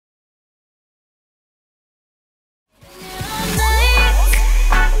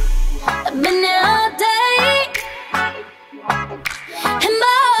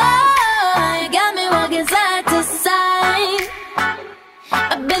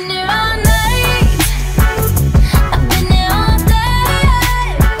been here all night. I've been here all day.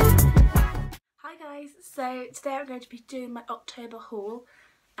 Hi guys, so today I'm going to be doing my October haul,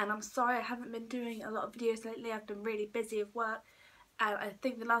 and I'm sorry I haven't been doing a lot of videos lately. I've been really busy with work, and I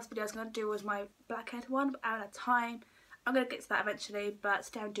think the last video I was going to do was my blackhead one, but I don't have time. I'm going to get to that eventually, but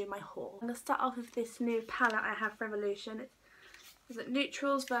today I'm doing my haul. I'm going to start off with this new palette I have, Revolution. Is it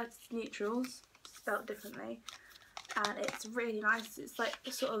Newtrals versus Newtrals, spelled differently, and it's really nice. It's like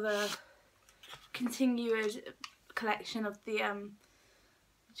a sort of a continuous collection of the what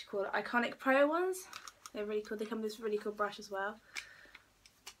do you call it, iconic pro ones. They're really cool. They come with this really cool brush as well.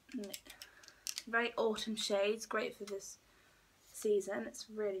 Very autumn shades, great for this season. It's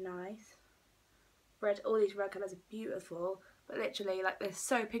really nice. All these red colours are beautiful, but literally, like, they're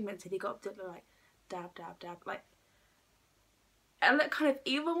so pigmented. You got to like dab, dab, dab. Like, I look kind of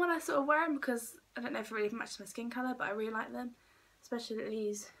evil when I sort of wear them because I don't know if it really matches my skin colour, but I really like them. Especially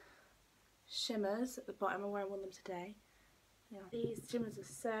these shimmers at the bottom. I'm wearing one of them today. Yeah. These shimmers are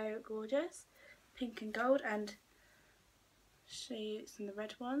so gorgeous, pink and gold, and show you some of the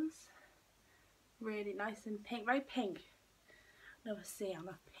red ones. Really nice and pink, very pink. Never see, I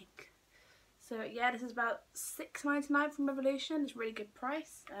love pink. So yeah, this is about $6.99 from Revolution. It's a really good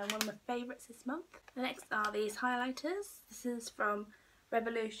price, and one of my favourites this month. The next are these highlighters. This is from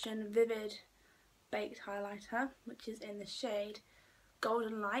Revolution Vivid Baked Highlighter, which is in the shade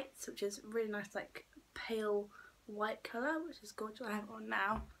Golden Lights, which is really nice, like pale white colour, which is gorgeous. I have it on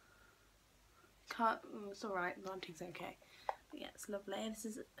now. It's alright, the lighting's okay. But yeah, it's lovely. This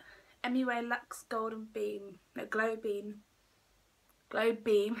is MUA Luxe Golden Beam, no, Glow Beam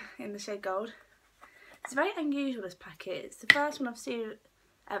in the shade Gold. It's very unusual, this packet. It's the first one I've seen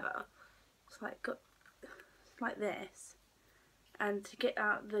ever. It's like got like this, and to get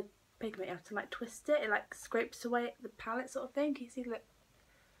out the pigment you have to like twist it. It like scrapes away the palette sort of thing. Can you see the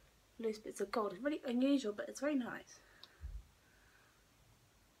loose bits of gold? It's really unusual, but it's very nice.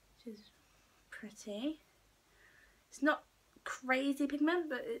 Which is pretty. It's not crazy pigment,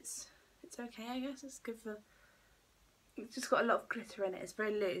 but it's okay, I guess. It's good for. It's just got a lot of glitter in it. It's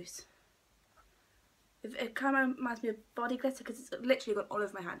very loose. It kind of reminds me of body glitter because it's literally got all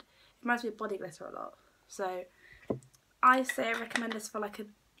over my hand. It reminds me of body glitter a lot. So I say I recommend this for like a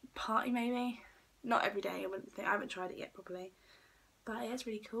party maybe. Not every day. I haven't tried it yet properly. But yeah, it's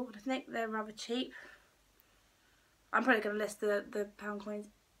really cool. I think they're rather cheap. I'm probably going to list the pound coins.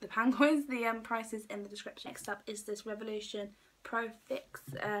 The prices in the description. Next up is this Revolution Pro Fix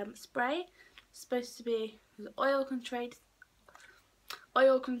spray. It's supposed to be oil control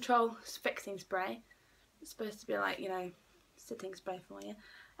fixing spray. It's supposed to be like, you know, sitting spray for you.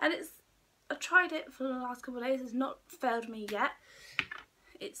 And I've tried it for the last couple of days. It's not failed me yet.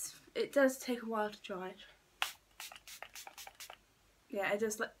 It does take a while to dry. Yeah, it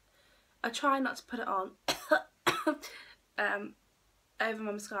does. Like, I try not to put it on over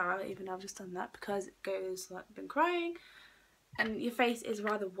my mascara, even though I've just done that, because it goes like I've been crying, and your face is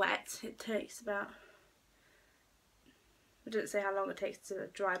rather wet. It takes about, I didn't say how long it takes to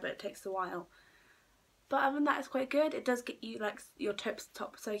dry, but it takes a while. But other than that, it's quite good. It does get you like your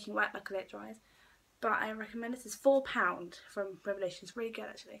top soaking wet, luckily it dries. But I recommend this. Is £4 from Revolution. It's really good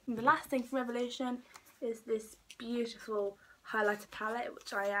actually. And the last thing from Revolution is this beautiful highlighter palette,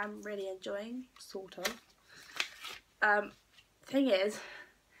 which I am really enjoying, sort of. Thing is,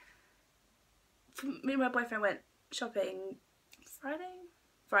 me and my boyfriend went shopping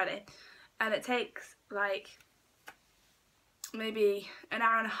Friday, and it takes like maybe an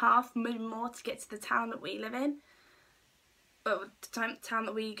hour and a half, maybe more, to get to the town that we live in, or the town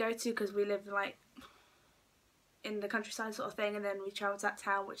that we go to, because we live like in the countryside sort of thing, and then we travel to that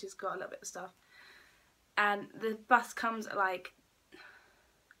town which has got a little bit of stuff, and the bus comes at like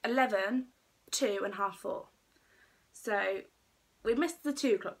 11, 2 and half 4. So we missed the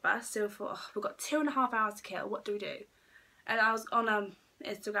 2 o'clock bus, so we thought, oh, we've got 2.5 hours to kill, what do we do? And I was on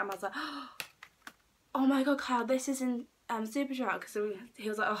Instagram, I was like, oh my god, Kyle, this is in Superdrug. So he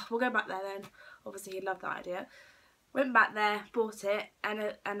was like, oh, we'll go back there then. Obviously he loved that idea. Went back there, bought it, and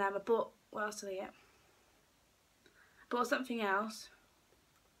I bought, what else did I get? Bought something else.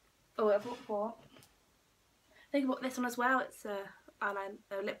 Oh, I bought 4. I think I bought this one as well. It's a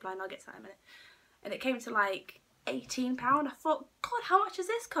lip liner, I'll get to that in a minute. And it came to like £18. I thought, god, how much does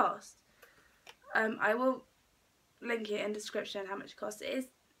this cost? I will link it in the description how much it costs. It is,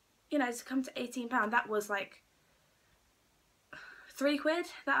 you know, to come to £18, that was like £3,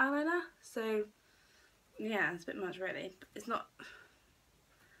 that eyeliner. So yeah, it's a bit much really. But it's not, I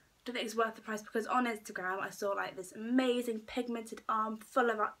don't think it's worth the price, because on Instagram I saw like this amazing pigmented arm full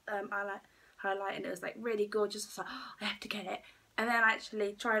of highlight, and it was like really gorgeous. I was like, oh, I have to get it. And then I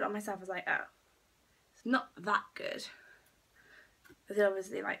actually tried it on myself. I was like, oh, it's not that good. Because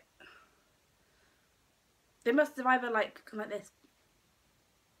obviously, like, they must have either like this,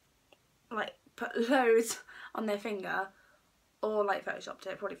 like put loads on their finger, or like photoshopped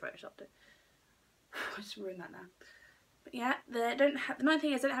it. Probably photoshopped it. I just ruined that now. But yeah, they don't have. The annoying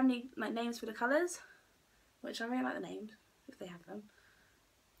thing is they don't have any like names for the colours, which I really like the names if they have them.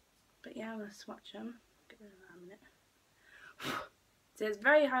 But yeah, I'm gonna swatch them. Get rid of that in a minute. So it's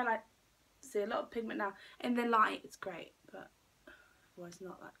very highlight. See a lot of pigment now. In the light, it's great, but otherwise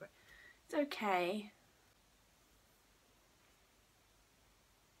not that great. It's okay.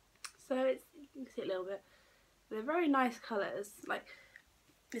 So it's, you can see it a little bit. They're very nice colours. Like,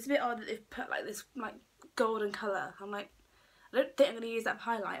 it's a bit odd that they've put like this like golden colour. I'm like, I don't think I'm going to use that for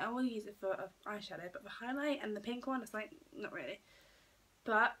highlight. I will use it for eyeshadow, but for highlight and the pink one, it's like, not really.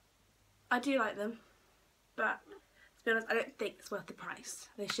 But I do like them. But to be honest, I don't think it's worth the price.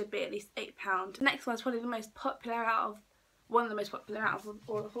 They should be at least £8. The next one's probably the most popular one of the most popular out of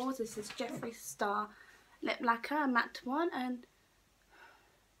all the hauls. This is Jeffree Star Lip Lacquer, matte one, and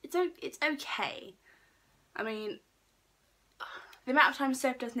it's okay. I mean, the amount of time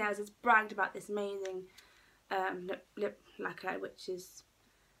Snob does nails has bragged about this amazing lip lacquer, which is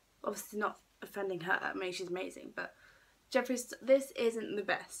obviously not offending her. I mean, she's amazing, but Jeffree, this isn't the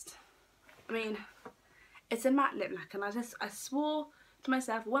best. I mean, it's a matte lip lacquer, and I swore to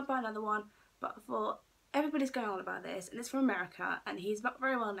myself I won't buy another one, but I thought everybody's going on about this, and it's from America, and he's not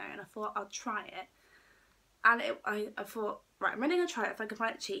very well known. I thought I'll try it, and I thought, right, I'm really gonna try it if I can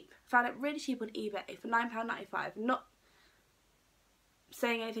find it cheap. Found it really cheap on eBay for £9.95. Not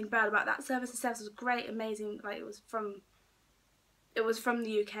saying anything bad about that service. The service was great, amazing. Like, it was from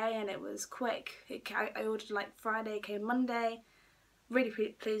the UK, and it was quick. I ordered like Friday, it came Monday. Really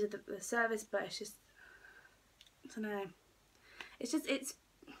pleased with the service, but it's just, I don't know. It's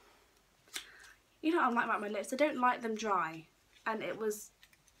you know what I'm like about my lips. I don't like them dry, and it was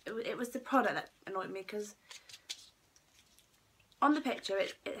the product that annoyed me, because on the picture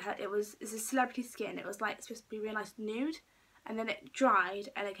it's a celebrity skin. It was like supposed to be a real nice nude, and then it dried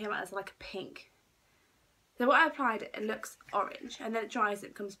and it came out as like a pink. So what I applied, it looks orange, and then it dries,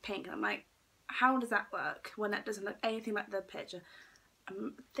 it becomes pink, and I'm like, how does that work when that doesn't look anything like the picture?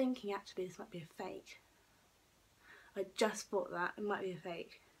 I'm thinking actually this might be a fake. I just thought that it might be a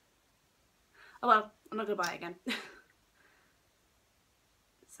fake. Oh well, I'm not gonna buy it again.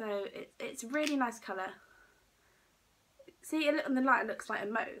 So it's a really nice colour. See, on the light it looks like a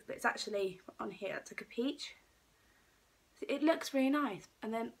mauve, but it's actually on here it's like a peach. It looks really nice,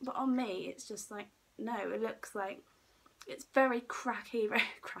 and then but on me it's just like, no, it looks like it's very cracky, very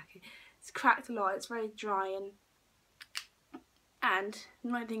cracky. It's cracked a lot. It's very dry, and the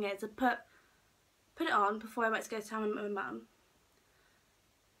annoying thing is I put it on before I went to go to town with my mum.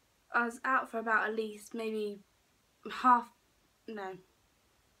 I was out for about at least maybe 45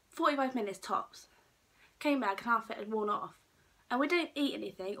 minutes tops. Came back and half it had worn off. And we didn't eat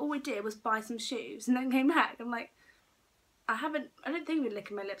anything. All we did was buy some shoes and then came back. I'm like, I don't think we're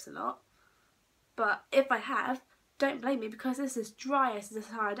licking my lips a lot. But if I have, don't blame me, because this is dry as this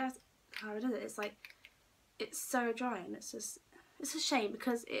how it does it. It's like, it's so dry, and it's a shame,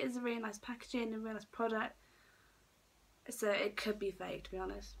 because it is a really nice packaging and a really nice product. So it could be fake, to be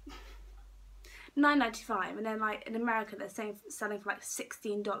honest. $9.95, and then like in America they're selling for like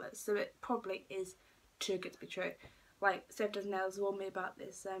 $16, so it probably is too good to be true. Like, Snob Does Nails warned me about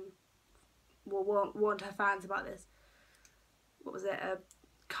this, warned her fans about this. What was it?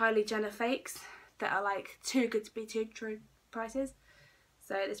 Kylie Jenner fakes that are like too good to be too true prices.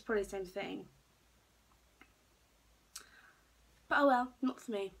 So it's probably the same thing. But oh well, not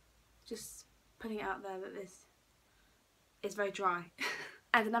for me. Just putting it out there that this is very dry.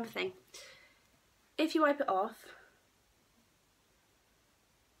 And another thing, if you wipe it off,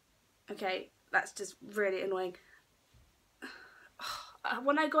 okay, that's just really annoying.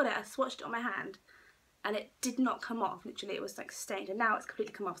 When I got it, I swatched it on my hand and it did not come off. Literally, it was like stained, and now it's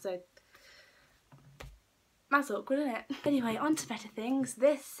completely come off, so that's awkward, isn't it? Anyway, on to better things.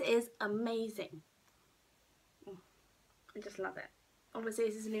 This is amazing. I just love it. Obviously,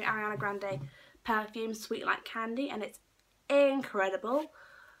 this is a new Ariana Grande perfume, Sweet Like Candy, and it's incredible.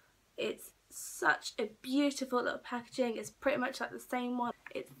 It's such a beautiful little packaging. It's pretty much like the same one.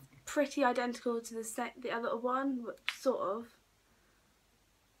 It's pretty identical to the other one, but sort of.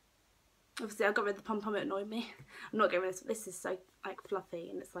 Obviously, I got rid of the pom-pom, it annoyed me. I'm not getting rid of this. This is so like fluffy,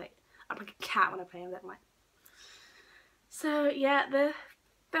 and it's like, I'm like a cat when I play with it. Like, so yeah, they're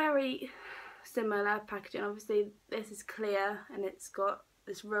very similar packaging. Obviously, this is clear, and it's got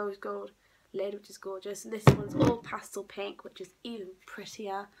this rose gold lid, which is gorgeous. And this one's all pastel pink, which is even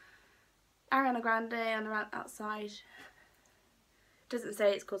prettier. Ariana Grande on the outside. Doesn't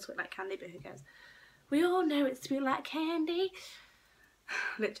say it's called Sweet Like Candy, but who cares? We all know it's sweet like candy.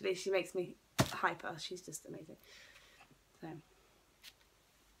 Literally, she makes me hyper. She's just amazing. So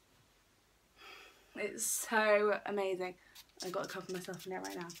it's so amazing. I've got to cover myself in it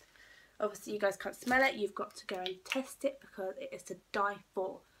right now. Obviously, you guys can't smell it. You've got to go and test it because it is to die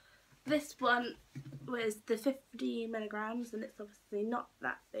for. This one was the 50 milligrams, and it's obviously not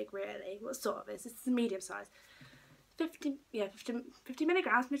that big, really. What sort of is? It's a medium size. 50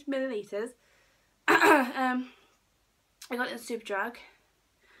 milligrams, 50 millilitres. I got it in Superdrug.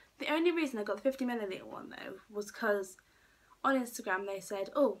 The only reason I got the 50 milliliter one though was because on Instagram they said,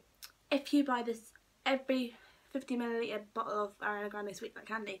 oh, if you buy this every 50 milliliter bottle of Ariana Grande Sweet Like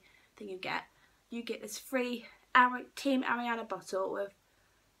Candy thing you get this free Team Ariana bottle with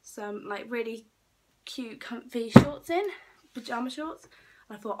some like really cute comfy shorts in, pyjama shorts.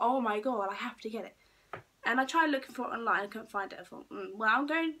 And I thought, oh my god, I have to get it. And I tried looking for it online, I couldn't find it. I thought, well, I'm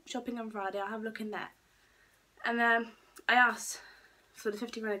going shopping on Friday, I'll have a look in there. And then I asked for the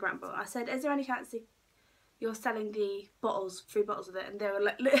 50 milligram bottle. I said, is there any chance you're selling the bottles, 3 bottles of it? And they were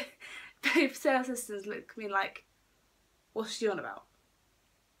like, both sales assistants looked at me like, what's she on about?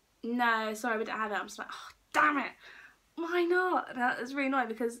 No, sorry, we don't have it. I'm just like, oh, damn it. Why not? And that was really annoying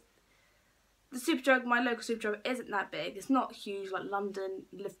because the Superdrug, my local Superdrug, isn't that big. It's not huge like London,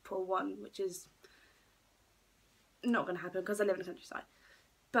 Liverpool one, which is not going to happen because I live in the countryside.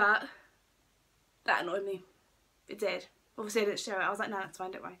 But that annoyed me. It did. Obviously I didn't show it. I was like, no, that's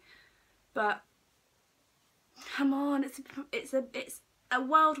fine, don't worry. But come on, it's a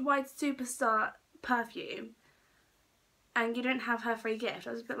worldwide superstar perfume, and you don't have her free gift.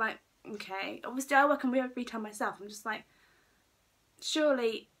 I was a bit like, okay. Obviously I work in retail myself. I'm just like,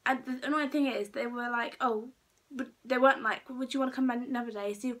 surely. And the annoying thing is, they were like, oh, but they weren't like, would you want to come back another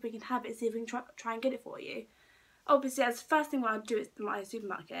day, see if we can have it, see if we can try and get it for you. Obviously, that's the first thing what I'd do is my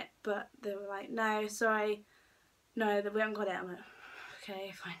supermarket, but they were like, no, sorry, no, we haven't got it. I'm like,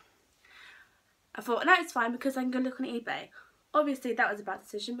 okay, fine. I thought, no, it's fine because I can go look on eBay. Obviously, that was a bad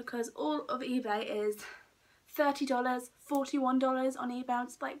decision because all of eBay is $30, $41 on eBay. I'm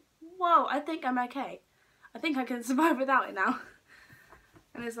just like, whoa, I think I'm okay. I think I can survive without it now.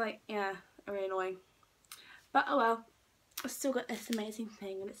 And it's like, yeah, really annoying. But oh well, I've still got this amazing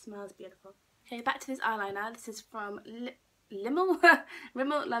thing and it smells beautiful. Okay, back to this eyeliner. This is from Rimmel,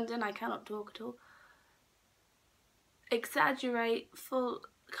 London. I cannot talk at all. Exaggerate full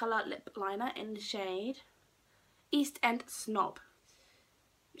colour lip liner in the shade Eastend Snob,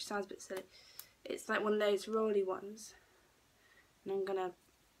 which sounds a bit silly. It's like one of those rolly ones, and I'm gonna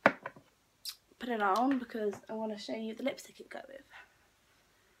put it on because I want to show you the lipstick it goes with.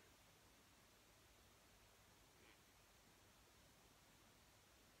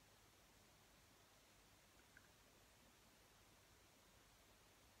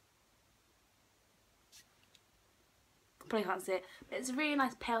 Probably can't see it, but it's a really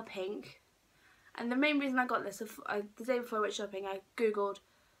nice pale pink. And the main reason I got this, the day before I went shopping, I googled,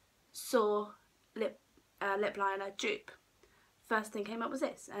 saw lip liner dupe. First thing came up was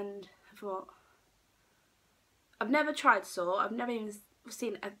this, and I thought, I've never tried Saw, I've never even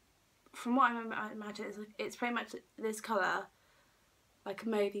seen it. From what I imagine, it's pretty much this colour, like a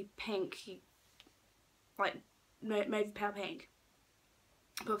mauvey pink, like mauvey pale pink.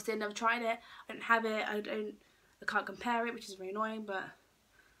 But obviously I've never tried it, I don't have it, I can't compare it, which is very annoying, but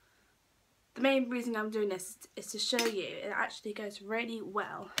the main reason I'm doing this is to show you it actually goes really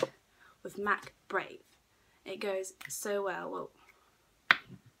well with MAC Brave. It goes so well. Well,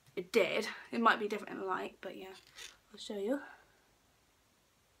 it did. It might be different in the light, but yeah, I'll show you.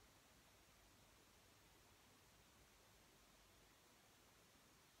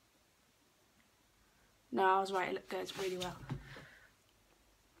 No, I was right, it goes really well.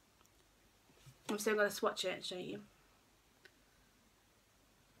 I'm still going to swatch it and show you.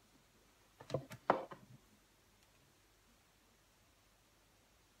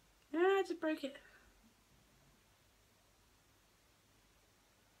 I just broke it.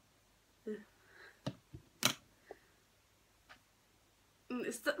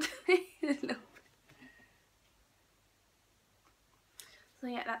 It's stuck to me a little bit. So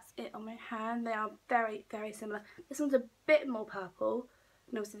yeah, that's it on my hand. They are very, very similar. This one's a bit more purple,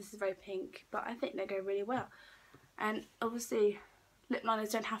 and obviously this is very pink, but I think they go really well. And obviously lip liners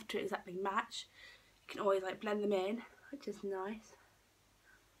don't have to exactly match. You can always like blend them in, which is nice.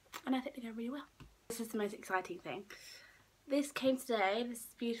 And I think they go really well. This is the most exciting thing. This came today, this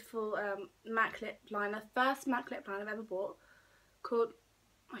beautiful MAC lip liner, first MAC lip liner I've ever bought, called,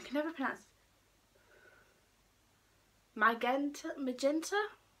 I can never pronounce, Magenta,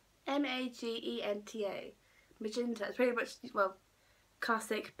 M-A-G-E-N-T-A, Magenta. It's pretty much, well,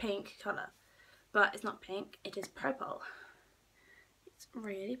 classic pink colour, but it's not pink, it is purple. It's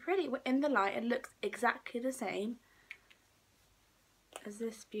really pretty. In the light it looks exactly the same as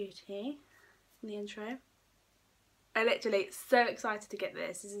this beauty in the intro. I'm literally so excited to get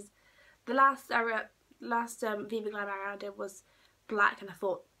this. This is the last Viva Glam I did was black, and I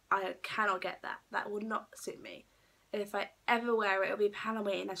thought I cannot get that. That would not suit me. And if I ever wear it, it'll be for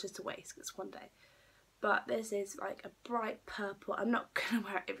Halloween. That's just a waste. It's one day. But this is like a bright purple. I'm not gonna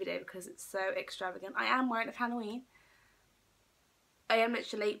wear it every day because it's so extravagant. I am wearing it for Halloween. I am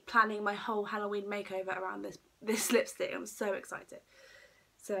literally planning my whole Halloween makeover around this lipstick. I'm so excited.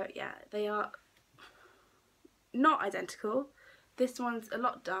 So yeah, they are not identical. This one's a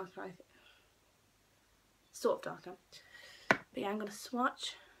lot darker, I think. Sort of darker. But yeah, I'm gonna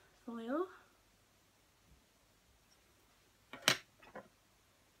swatch for you.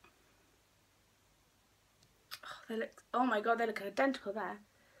 They look, oh my god, they look identical there.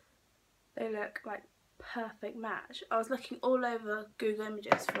 They look like perfect match. I was looking all over Google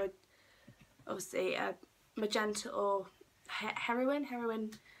Images for obviously a magenta or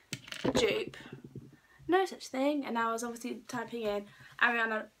heroin dupe. No such thing. And now I was obviously typing in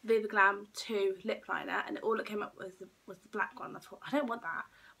Ariana Viva Glam 2 lip liner, and all it came up with was the black one. I thought, I don't want that.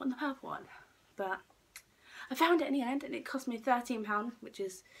 I want the purple one. But I found it in the end, and it cost me £13, which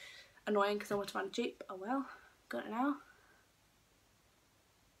is annoying because I want to find a dupe. Oh well. Got it now.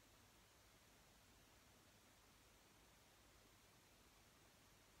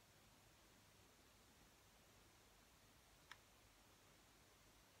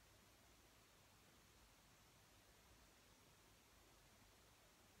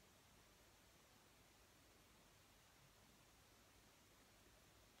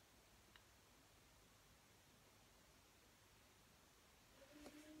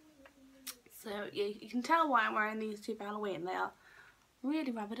 So yeah, you can tell why I'm wearing these two for Halloween. They are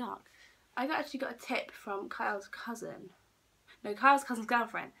really rather dark. I actually got a tip from Kyle's cousin's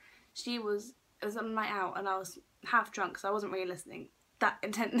girlfriend. It was on a night out and I was half drunk, so I wasn't really listening that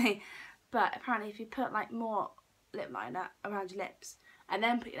intently. But apparently if you put like more lip liner around your lips and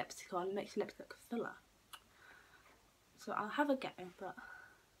then put your lipstick on, it makes your lips look fuller. So I'll have a go, but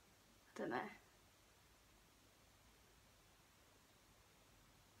I don't know.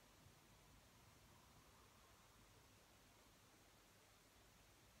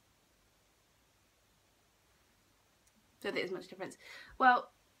 Don't think there's much difference.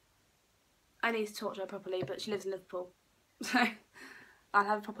 Well, I need to talk to her properly, but she lives in Liverpool, so I'll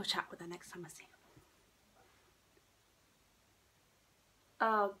have a proper chat with her next time I see her.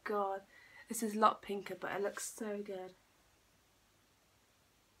 Oh god, this is a lot pinker, but it looks so good.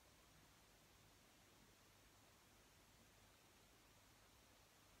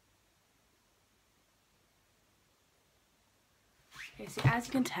 Okay, so as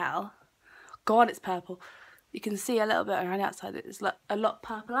you can tell, god, it's purple. You can see a little bit around the outside. It's a lot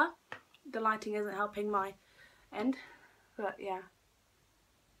purpler. The lighting isn't helping my end, but yeah.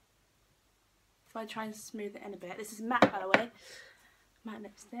 If I try and smooth it in a bit. This is matte, by the way. Matte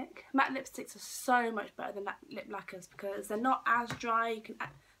lipstick. Matte lipsticks are so much better than lip lacquers because they're not as dry. You can,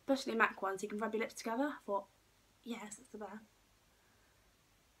 especially MAC ones, you can rub your lips together. I thought, yes, that's the best.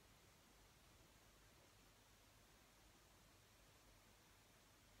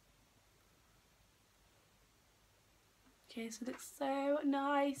 Okay, so it looks so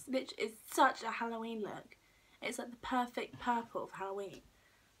nice. It's such a Halloween look. It's like the perfect purple for Halloween.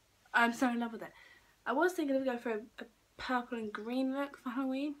 I'm so in love with it. I was thinking of going for a purple and green look for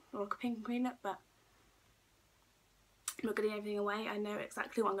Halloween, or a pink and green look, but I'm not giving anything away. I know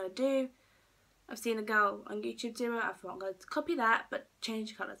exactly what I'm going to do. I've seen a girl on YouTube do it. I thought I'm going to copy that, but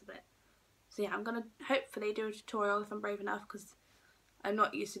change the colours a bit. So yeah, I'm going to hopefully do a tutorial if I'm brave enough, because I'm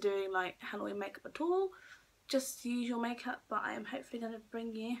not used to doing like Halloween makeup at all. Just usual makeup, but I am hopefully going to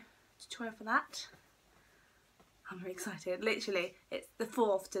bring you a tutorial for that. I'm very excited. Literally, it's the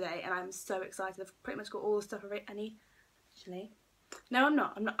 4th today and I'm so excited. I've pretty much got all the stuff I need. Actually, no, I'm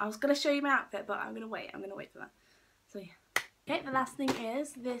not. I was going to show you my outfit, but I'm going to wait. I'm going to wait for that. So yeah. Okay, the last thing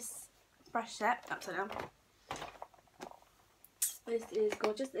is this brush set, upside down. This is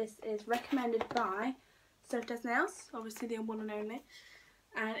gorgeous. This is recommended by Snob Nails, obviously the one and only.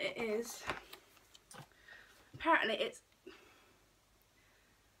 And it is... Apparently it's...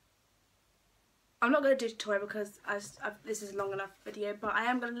 I'm not going to do a tutorial because this is a long enough video, but I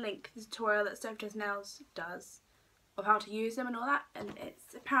am going to link the tutorial that Snob Nails does of how to use them and all that. And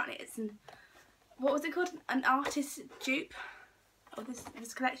it's apparently it's an... What was it called? An Artis dupe. Oh,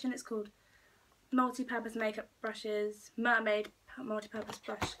 this collection, it's called multi-purpose makeup brushes, mermaid multi-purpose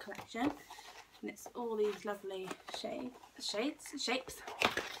brush collection, and it's all these lovely shapes.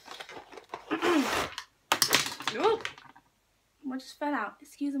 Oh, one just fell out.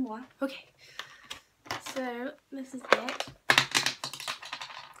 Excuse me. Okay, so this is it.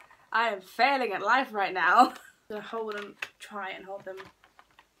 I am failing at life right now. I'm gonna try and hold them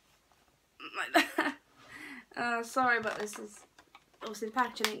like that. Sorry, but this is obviously the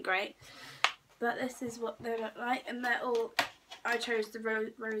packaging ain't great, but this is what they look like, and they're all. I chose the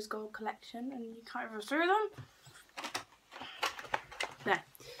rose gold collection, and you can't even through them. No,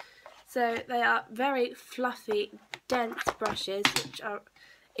 so they are very fluffy, dense brushes, which are,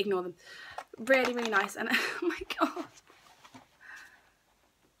 ignore them, really nice. And oh my god.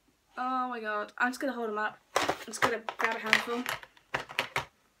 Oh my god, I'm just going to hold them up. I'm just going to grab a handful.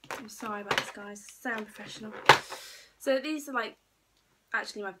 I'm sorry about this, guys, so unprofessional. So these are like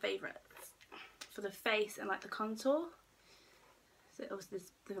actually my favourites for the face and like the contour. So also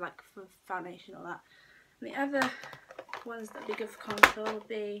they're like for foundation or that. And the other ones that would be good for contour would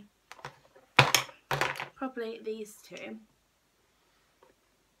be probably these two.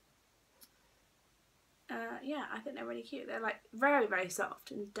 Yeah, I think they're really cute. They're like very soft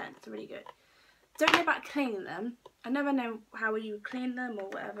and dense, really good. Don't know about cleaning them. I never know how you would clean them or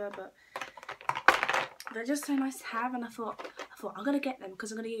whatever, but they're just so nice to have. And I thought I'm gonna get them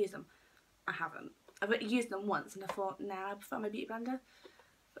because I'm gonna use them. I haven't. I've used them once, and I thought, nah, I prefer my beauty blender.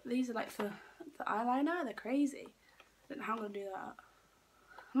 But these are like for the eyeliner. They're crazy. I don't know how I'm gonna do that.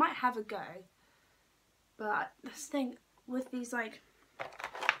 I might have a go, but this thing with these, like,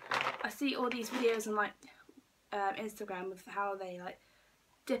 I see all these videos on like Instagram with how they like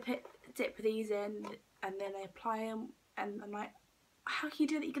dip these in and then they apply them, and I'm like, how can you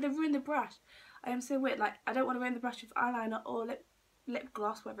do that? You're gonna ruin the brush. I am so weird. Like, I don't want to ruin the brush with eyeliner or lip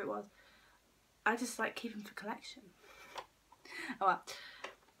gloss, whatever it was. I just like keep them for collection. Oh well.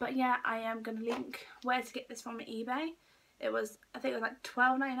 But yeah, I am gonna link where to get this from on eBay. It was, I think it was like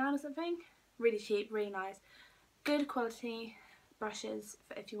 $12.99 or something. Really cheap, really nice, good quality brushes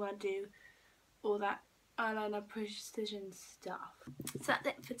for if you want to do all that eyeliner precision stuff. So that's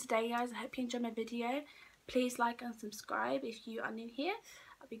it for today, guys. I hope you enjoyed my video. Please like and subscribe if you are new here.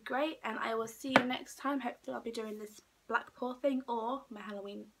 That'd be great, and I will see you next time. Hopefully I'll be doing this black paw thing or my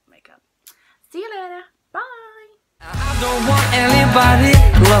Halloween makeup. See you later. Bye. I don't want anybody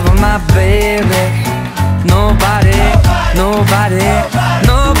loving my baby. Nobody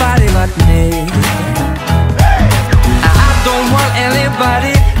but me. I don't want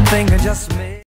anybody thinking just me.